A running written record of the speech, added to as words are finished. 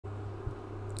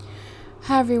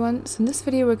Hi everyone, so in this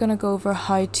video we're going to go over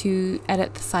how to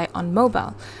edit the site on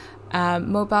mobile.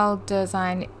 Mobile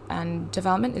design and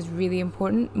development is really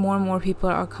important. More and more people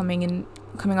are coming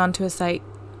onto a site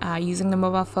using their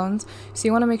mobile phones, so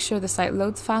you want to make sure the site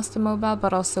loads fast on mobile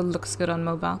but also looks good on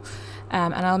mobile.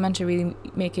 And Elementor really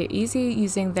make it easy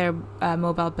using their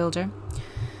mobile builder.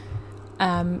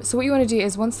 So what you want to do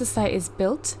is once the site is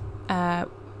built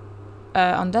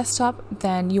on desktop,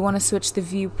 then you want to switch the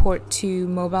viewport to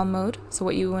mobile mode. So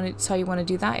how you want to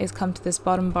do that is come to this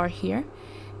bottom bar here,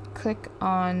 click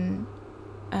on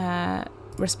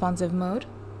responsive mode,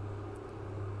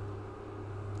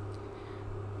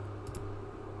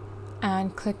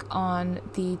 and click on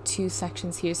the two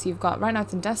sections here. So you've got, right now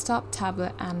it's in desktop,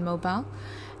 tablet and mobile,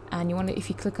 and you want to, if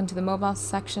you click onto the mobile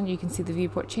section, you can see the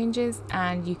viewport changes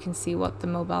and you can see what the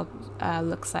mobile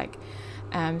looks like.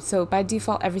 So by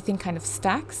default everything kind of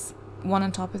stacks one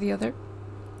on top of the other,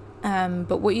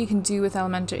 but what you can do with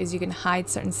Elementor is you can hide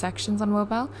certain sections on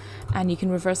mobile and you can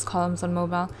reverse columns on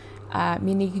mobile,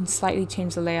 meaning you can slightly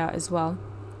change the layout as well.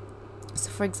 So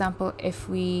for example, if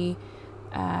we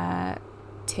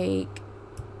take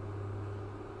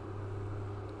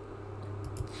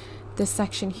this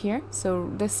section here, so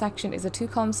this section is a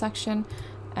 2-column section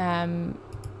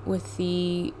with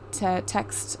the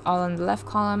text all in the left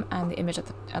column and the image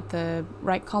at the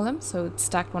right column, so it's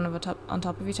stacked one on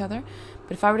top of each other.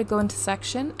 But if I were to go into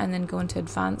section and then go into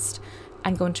advanced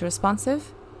and go into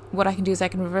responsive, what I can do is I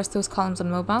can reverse those columns on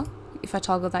mobile. If I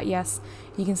toggle that yes,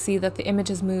 you can see that the image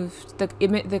has moved,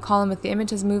 the column with the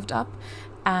image has moved up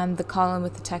and the column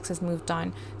with the text has moved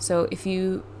down. So if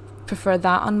you prefer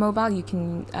that on mobile, you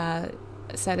can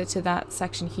set it to that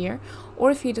section here.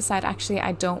 Or if you decide actually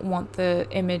I don't want the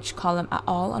image column at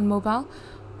all on mobile,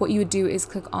 what you would do is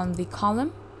click on the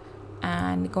column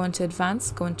and go into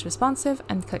advanced, go into responsive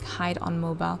and click hide on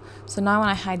mobile. So now when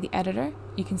I hide the editor,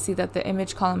 you can see that the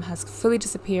image column has fully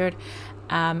disappeared,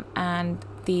 and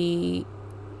the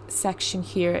section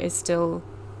here is still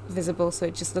visible, so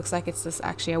it just looks like it's just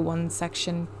actually a one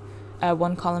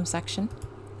column section.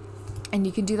 And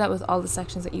you can do that with all the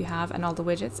sections that you have and all the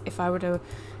widgets. If I were to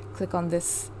click on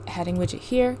this heading widget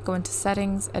here, go into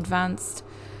settings, advanced,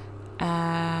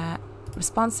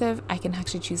 responsive, I can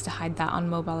actually choose to hide that on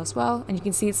mobile as well. And you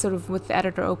can see it's sort of, with the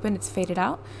editor open, it's faded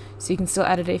out, so you can still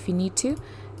edit it if you need to.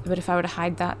 But if I were to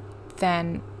hide that,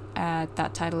 then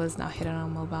that title is now hidden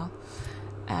on mobile.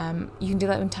 You can do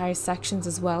that with entire sections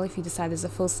as well if you decide there's a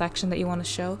full section that you want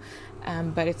to show,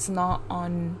 but it's not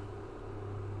on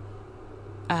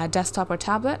desktop or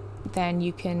tablet, then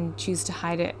you can choose to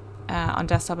hide it on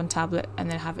desktop and tablet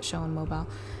and then have it show on mobile.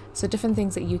 So different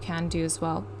things that you can do as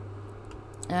well,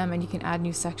 and you can add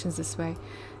new sections this way.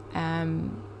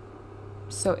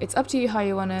 So it's up to you how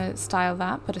you want to style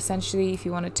that, but essentially if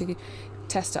you wanted to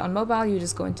test it on mobile, you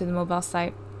just go into the mobile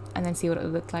site and then see what it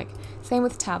would look like. Same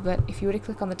with tablet. If you were to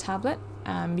click on the tablet,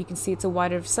 you can see it's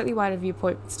a slightly wider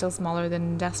viewport, still smaller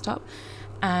than desktop.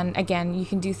 And again, you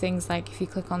can do things like if you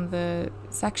click on the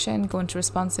section, go into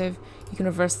responsive, you can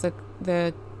reverse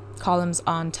the columns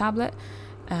on tablet,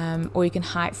 or you can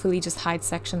fully just hide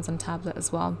sections on tablet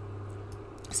as well.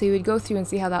 So you would go through and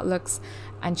see how that looks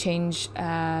and change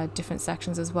different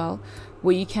sections as well.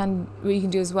 What you can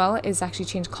do as well is actually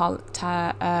change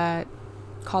column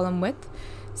width.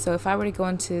 So if I were to go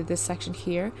into this section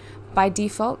here, by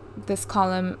default this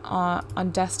column on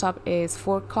desktop is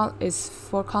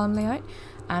 4-column layout,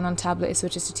 and on tablet it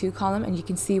switches to 2-column, and you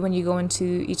can see when you go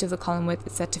into each of the column width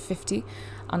it's set to 50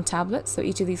 on tablet, so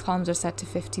each of these columns are set to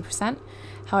 50%.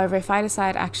 However, if I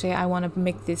decide actually I want to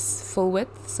make this full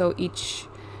width, so each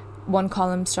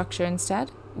 1-column structure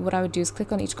instead, what I would do is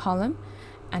click on each column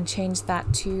and change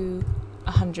that to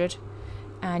 100,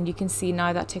 and you can see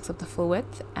now that takes up the full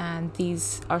width, and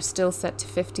these are still set to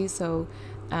 50, so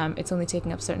it's only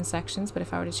taking up certain sections. But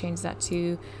if I were to change that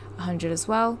to 100 as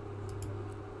well,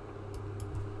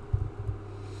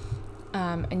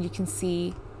 and you can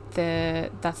see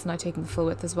that's now taking the full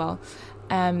width as well.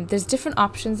 There's different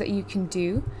options that you can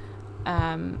do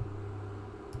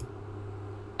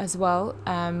as well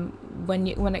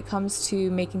when it comes to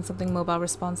making something mobile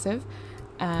responsive.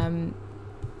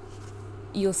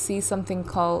 You'll see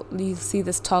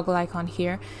this toggle icon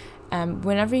here.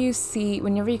 Whenever you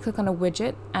click on a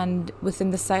widget and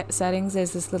within the settings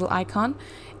there's this little icon,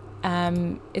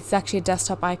 it's actually a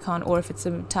desktop icon, or if it's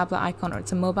a tablet icon or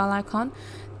it's a mobile icon,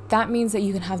 that means that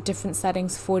you can have different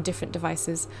settings for different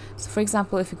devices. So for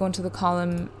example, if you go into the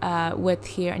column width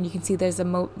here and you can see there's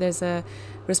a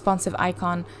responsive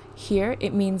icon here,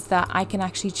 it means that I can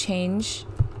actually change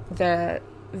the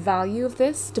value of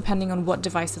this depending on what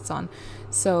device it's on.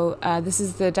 So this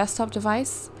is the desktop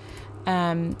device,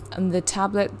 And the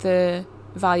tablet, the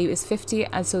value is 50,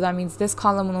 and so that means this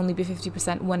column will only be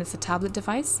 50% when it's a tablet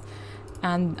device,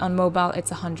 and on mobile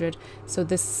it's 100. So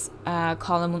this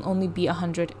column will only be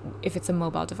 100 if it's a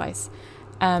mobile device.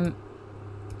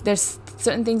 There's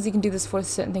certain things you can do this for,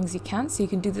 certain things you can't. So you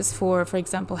can do this for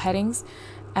example, headings.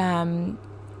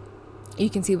 You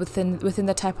can see within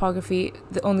the typography,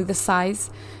 only the size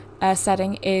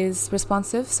setting is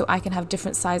responsive, so I can have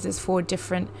different sizes for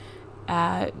different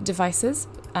devices,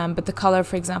 but the color,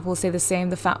 for example, will stay the same,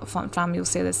 the font family will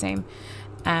stay the same,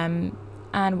 and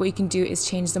what you can do is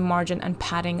change the margin and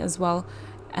padding as well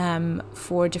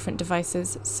for different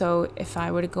devices. So if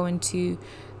I were to go into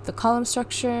the column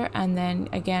structure and then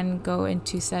again go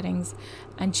into settings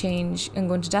and change and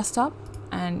go into desktop,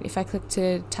 and if I click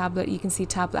to tablet, you can see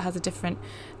tablet has a different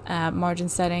margin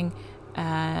setting,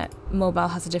 mobile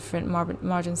has a different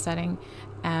margin setting.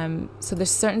 So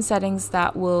there's certain settings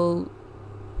that will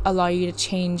allow you to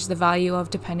change the value of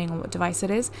depending on what device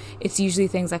it is. It's usually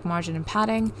things like margin and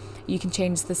padding. You can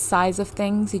change the size of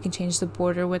things, you can change the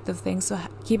border width of things, so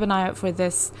keep an eye out for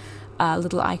this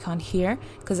little icon here,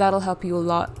 because that'll help you a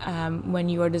lot when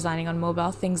you are designing on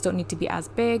mobile. Things don't need to be as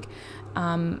big.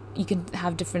 You can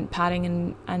have different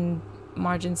padding and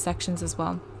margin sections as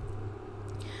well.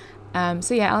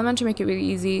 So yeah, Elementor make it really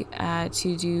easy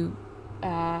to do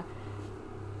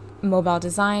mobile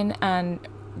design and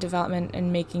development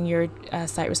and making your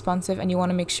site responsive, and you want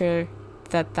to make sure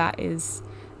that that is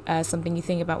something you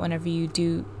think about whenever you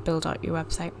do build out your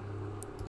website.